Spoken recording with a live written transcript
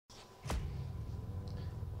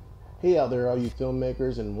Hey out there, all you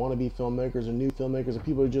filmmakers and wannabe filmmakers and new filmmakers and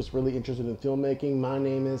people who are just really interested in filmmaking. My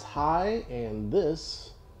name is Hi, and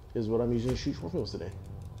this is what I'm using to shoot short films today.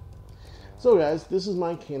 So guys, this is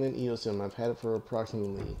my Canon EOS M. I've had it for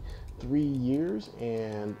approximately 3 years,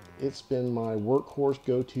 and it's been my workhorse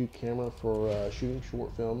go-to camera for shooting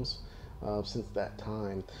short films since that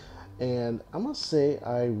time. And I must say,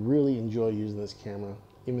 I really enjoy using this camera,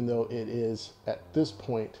 even though it is, at this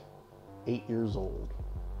point, 8 years old.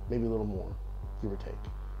 Maybe a little more, give or take,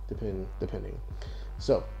 depending.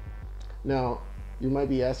 So, now, you might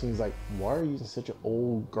be asking, like, why are you using such an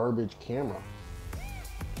old garbage camera?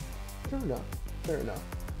 Fair enough.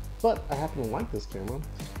 But I happen to like this camera.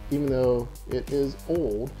 Even though it is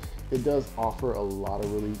old, it does offer a lot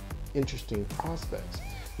of really interesting prospects.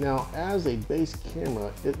 Now, as a base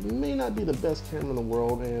camera, it may not be the best camera in the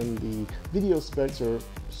world, and the video specs are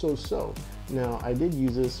so-so. Now, I did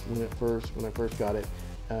use this when I first got it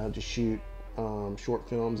to shoot short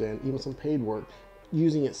films and even some paid work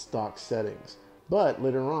using its stock settings. But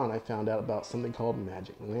later on, I found out about something called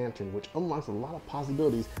Magic Lantern, which unlocks a lot of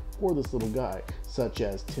possibilities for this little guy, such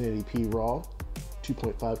as 1080p RAW,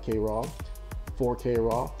 2.5K RAW, 4K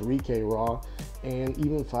RAW, 3K RAW, and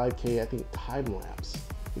even 5K, I think, time lapse,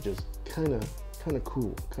 which is kind of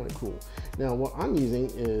cool. Now, what I'm using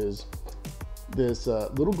is this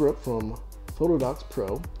little grip from Photodox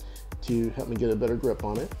Pro to help me get a better grip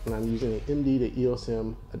on it, and I'm using an MD to EOS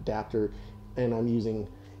M adapter, and I'm using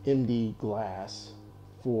MD glass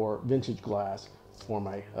vintage glass for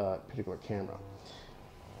my particular camera.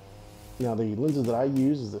 Now, the lenses that I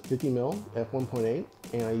use is a 50mm f1.8,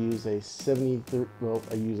 and I use a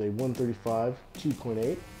 135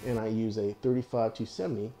 2.8, and I use a 35 to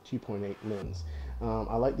 70 2.8 lens.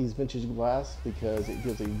 I like these vintage glass because it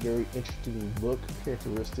gives a very interesting look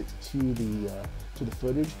characteristics to the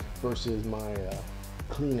footage versus my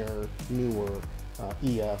cleaner, newer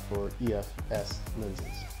EF or EFS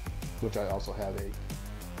lenses, which I also have a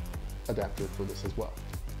adapter for this as well.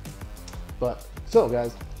 But so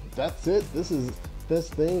guys, that's it. This is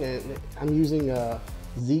this thing, and I'm using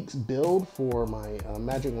ZEEK's build for my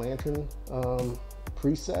Magic Lantern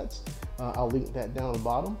presets. I'll link that down at the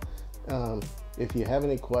bottom. If you have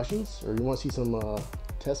any questions or you want to see some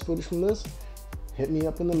test footage from this, hit me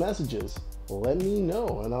up in the messages. Let me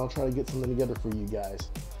know, and I'll try to get something together for you guys.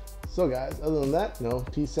 So guys, other than that,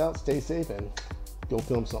 peace out, stay safe, and go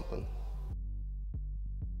film something.